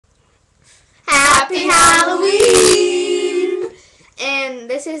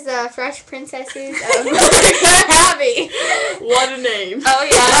this is the Fresh Princesses of Abbey. What a name. Oh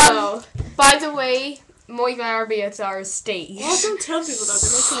yeah. By the way, moyglare is our stage. Oh, don't tell people that.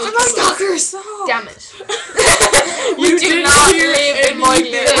 I'm a stalkers. Damn it. You do not live in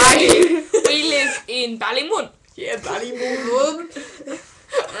moyglare. moyglare. We live in Ballymun. Yeah, Ballymun.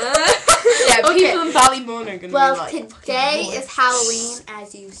 Yeah, Okay. people in Ballymun are gonna Well, be like, today is Halloween,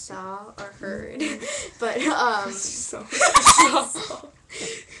 as you saw or heard. But So.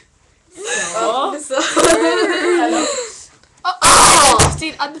 oh,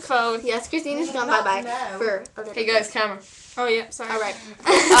 Christine on the phone. yes, Christina's gone bye for a little. Hey guys, camera. Oh yeah, sorry. All right.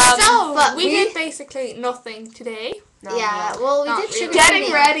 But but we did basically nothing today. yeah. Well, we Not did really. trick or Getting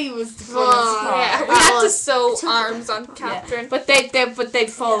treating. ready was the funnest part. yeah. We had Well, to sew took- arms on Catherine, But they'd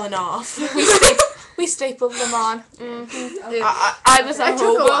fallen off. we stapled them on. I was a That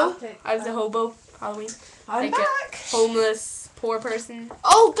took a while. hobo. I was a hobo. Halloween. I'm Like back. a homeless, poor person.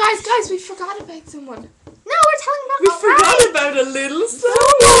 Oh, guys, we forgot about someone. No, we're telling We about forgot about a little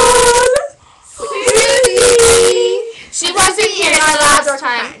someone. She wasn't here our last Labrador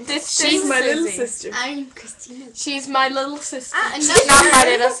time. friend. She's my little Susie. sister. I'm Christina. She's my little sister. and She's not my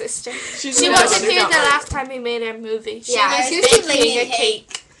little sister. She's She my wasn't daughter, here not the mine. last time we made a movie. She Yeah, was she was baking a making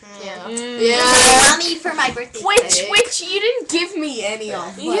cake. Yeah. Yeah. Mommy for my birthday. Which you didn't give me any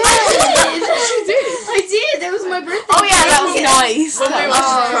of. Yeah, I did. That was my birthday. Oh yeah, that was nice. When we Oh.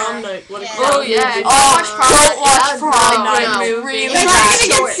 watched prom night. What a Yeah. prom Oh yeah, movie. don't watch prom. that Don't watch was prom really night nice. movie. Really We're bad. not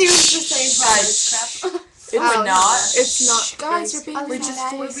gonna Short. get sued for saying crap. It's Oh, not. no. It's not. Guys, you're being Oh, we're yeah. just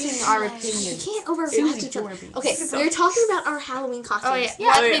We're voicing being our nice. opinion. You can't overreact to each other. Okay, So- we were talking about our Halloween costumes. Oh yeah, Yeah.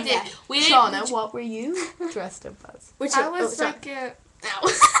 what Oh, we yeah. did. We did. Shauna, what were you dressed up as? Which I one? was sorry. like a.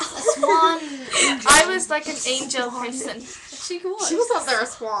 Swan. I was like an angel person. She was up there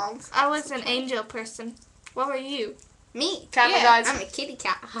as swans. I was an angel person. What were you? Me. Camera Yeah, guys. I'm a kitty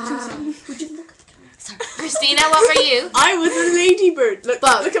cat. Christina, what were you? I was a ladybird. Look,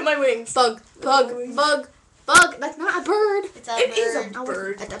 Bug. look at my wings. Bug. That's not a bird. It's a It is a Oh,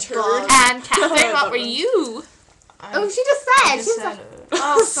 bird. it's a Turd. bug. And Catherine, what were you? Oh, she just said. She was a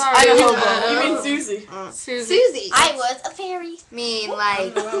Oh, sorry. I'm a hobo. hobo. You mean Susie? Susie. Susie. I was a fairy. mean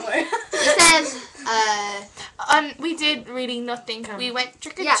like it says We did really nothing. We went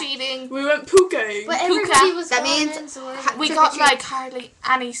trick or treating. We went pukaing. But Puka. everybody was That gone means in, so We trick or got treat. like hardly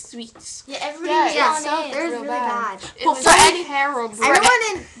any sweets. yeah, everybody Yeah, was yeah, gone so in. there's real really bad. It Well, was for really terrible. Everyone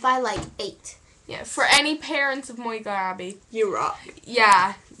in by like 8. Yeah, for any parents of Moyglare Abbey. You rock.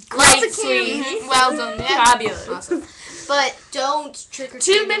 Yeah. Lots Great of sweet. candy. Well done. Yeah. Fabulous. Awesome. But Don't trick or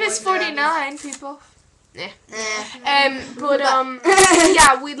treat. 2 minutes 49, people. eh, But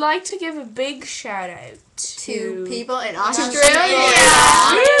yeah, we'd like to give a big shout out to people in Australia. Australia.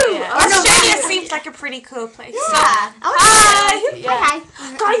 Yeah. Or no, Australia Canada. seems like a pretty cool place. Yeah. Hi.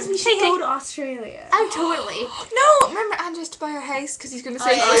 Hi. Guys, we should Hey, go hey. to Australia. Oh, totally. No, remember Andrew's to buy our house because he's going to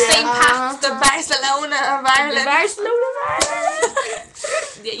say yeah. the St. Uh-huh. Pat's, the Barcelona of Ireland. Barcelona of Ireland.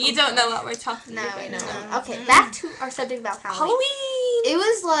 Yeah, you don't know what we're talking No, about. I know. Okay, back to our subject about Halloween. Halloween. It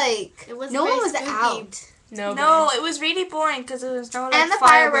was like It was no one very was spooky. out. No, it was really boring because there was no like And the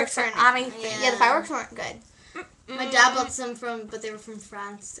fireworks fireworks or weren't- anything. Yeah, the fireworks weren't good. My dad bought some but they were from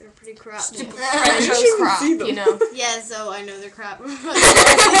France. They were pretty crap. French You was shouldn't crap, see them. you know. Yeah, so I know they're crap.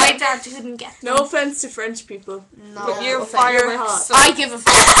 My dad couldn't get them. No offense to French people. No. But your hot. fireworks. I give a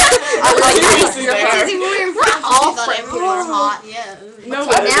fuck. I like You're crazy. We were all thought French people everyone are was hot. Yeah. No,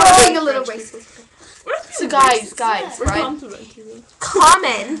 Okay, now we're being a little racist. So guys, We're right? complimenting them.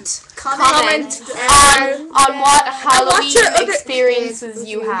 Comment on what Halloween your other experiences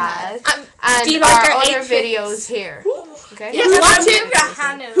you had, and do you like our our other outfits? videos here. Okay. Yeah,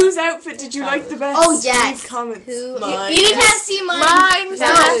 whose outfit did you like the best? Oh, yes. Leave comments. Who- Mine. You can't see mine. Mine was No,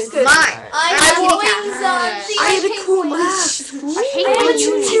 fantastic. mine. I I'm have kitty wings cat. on. See, I had a pink cool wings. mask. I hate I have a when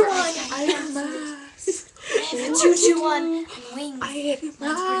choo-choo you. one. I had a mask. I have a choo-choo one. And wings. I had a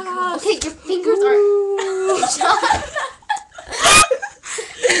mask. Okay, your fingers are.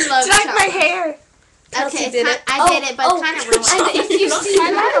 Do you like my hair? Okay, did it. I did it, but it's kind of ruined. If you see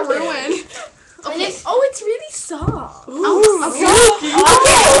Kind mine, of ruined. Okay. Oh, it's really soft.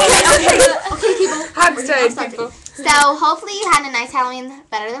 Okay, people. Hands down, Stop it. people. So hopefully you had a nice Halloween,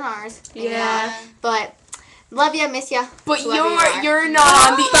 better than ours. Yeah. But love ya, miss ya. But Whoever you're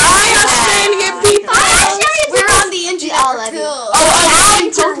not on the Australian people. we're on the internet. all for love you. cool. Oh, and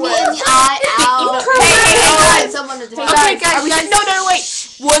poke me in the eye out. Hey, Someone to Hey, defend. guys, no, wait.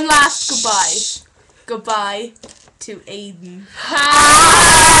 One last goodbye. Goodbye to Aiden.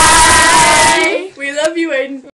 We love you, Aiden.